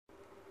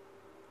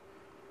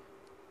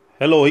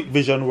Hello HIK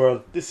Vision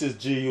world, this is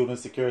G Unit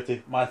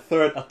Security, my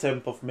third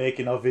attempt of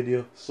making a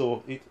video,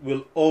 so it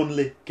will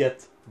only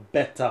get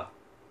better.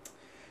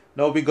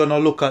 Now we're gonna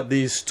look at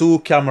these two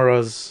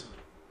cameras.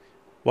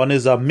 One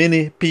is a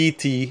mini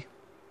PT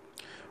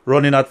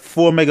running at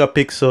 4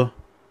 megapixel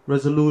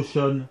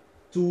resolution,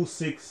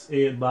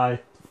 268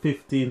 by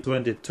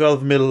 1520,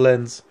 12 mil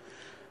lens.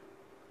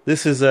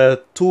 This is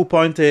a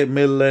 2.8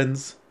 mil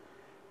lens,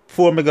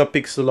 4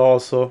 megapixel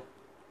also.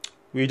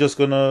 We're just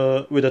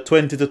gonna with a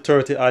 20 to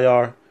 30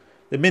 IR.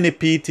 The mini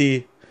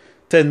PT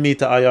 10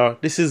 meter IR.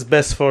 This is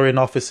best for in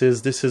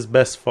offices. This is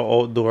best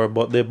for outdoor,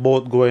 but they're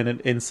both going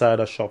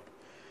inside a shop.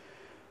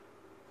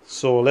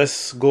 So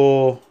let's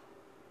go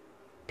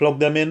plug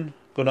them in.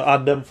 Gonna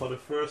add them for the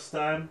first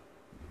time.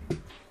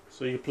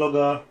 So you plug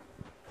a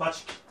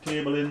patch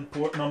cable in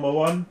port number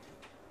 1.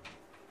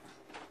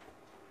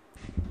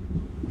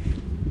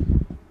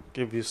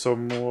 Give you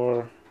some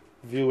more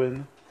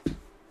viewing.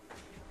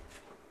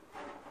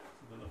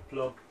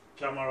 Plug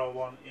camera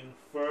 1 in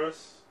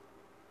first,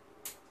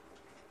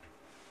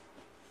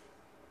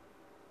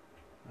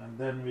 and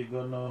then we're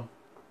gonna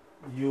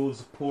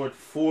use port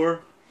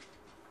 4.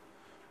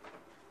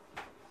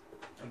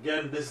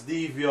 Again, this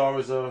DVR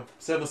is a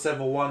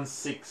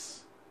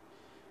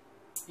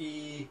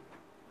 7716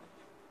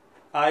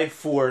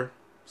 i4,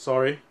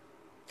 sorry,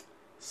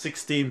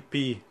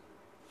 16p.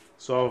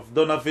 So I've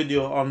done a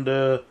video on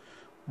the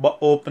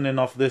opening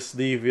of this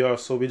DVR,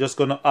 so we're just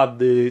gonna add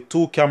the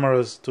two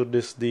cameras to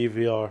this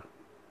DVR.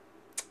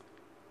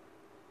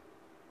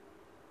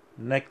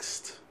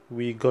 Next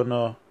we're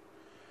gonna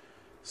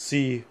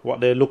see what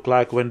they look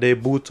like when they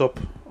boot up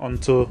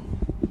onto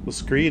the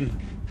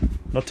screen.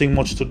 Nothing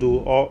much to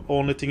do.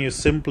 Only thing you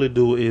simply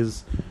do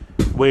is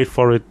wait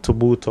for it to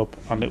boot up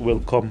and it will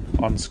come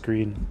on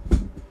screen.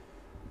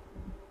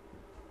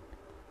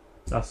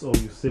 That's all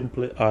you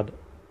simply add.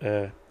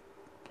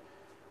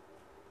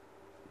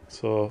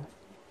 So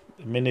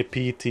the mini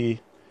PT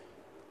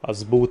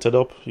has booted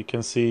up. You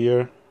can see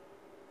here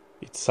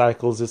it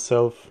cycles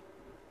itself,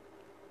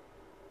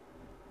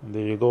 and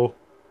there you go.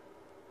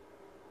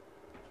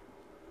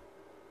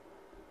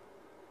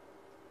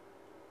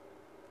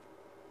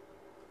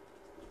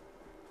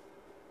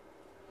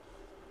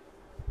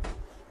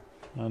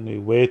 And we're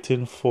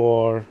waiting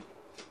for,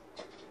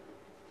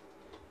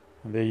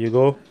 and there you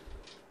go.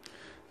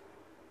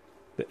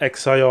 The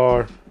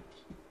XIR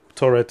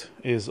turret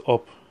is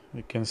up.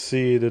 You can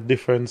see the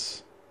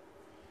difference.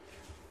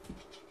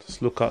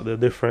 Just look at the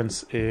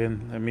difference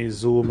in, let me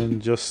zoom in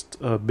just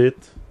a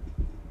bit.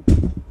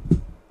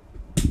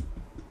 See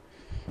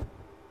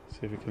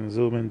if we can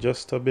zoom in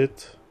just a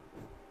bit.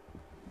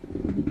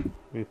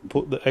 We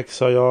put the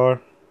XIR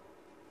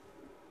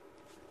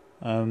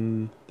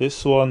and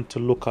this one to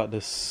look at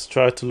this,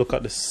 try to look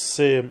at the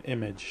same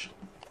image.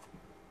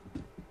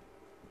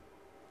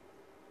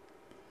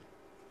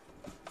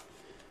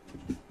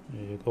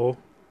 There you go.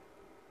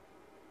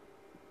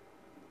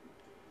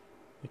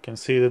 You can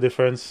see the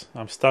difference.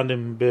 I'm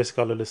standing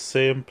basically the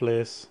same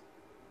place,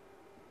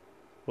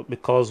 but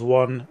because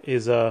one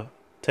is a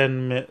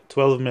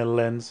 12 mil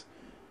lens,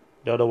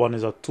 the other one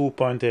is a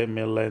 2.8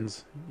 mil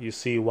lens, you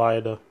see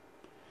wider.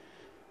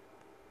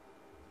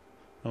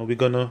 Now we're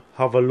gonna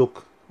have a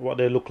look what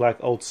they look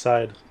like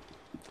outside.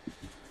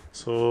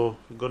 So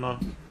we're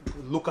gonna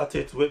look at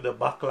it with the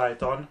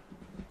backlight on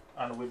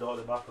and without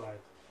the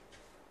backlight.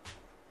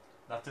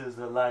 That is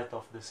the light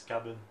of this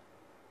cabin.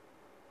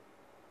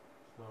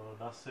 So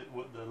that's it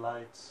with the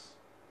lights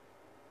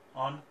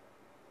on.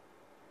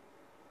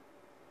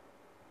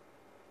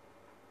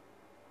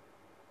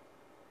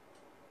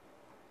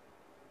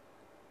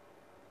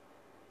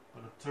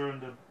 I'm gonna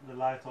turn the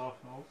light off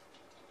now.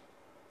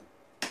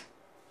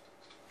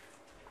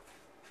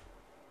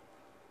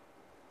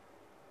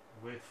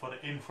 Wait for the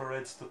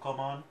infrareds to come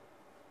on.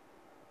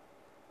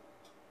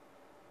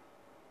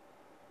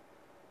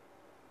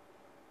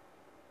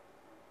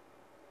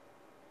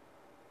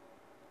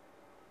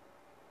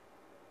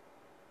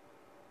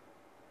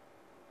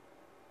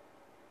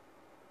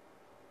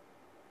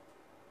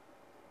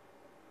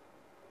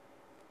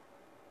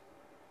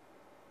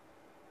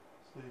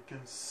 So you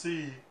can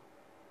see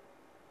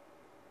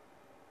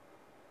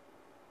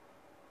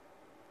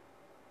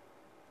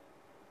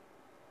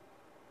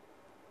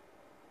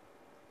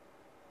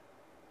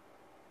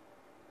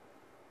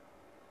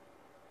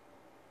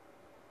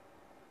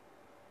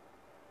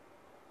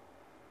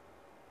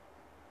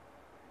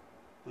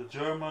the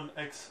German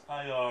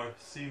XIR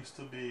seems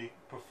to be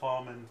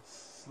performing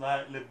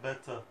slightly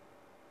better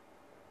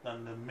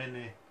than the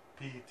mini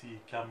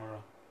PT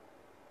camera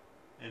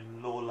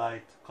in low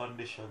light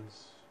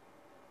conditions.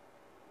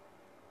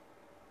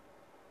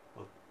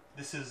 But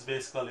this is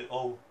basically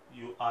how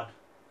you add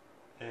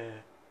a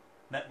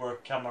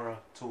network camera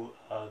to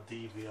a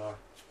DVR.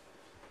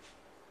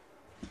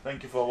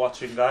 Thank you for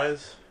watching,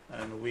 guys,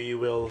 and we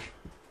will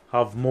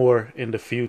have more in the future.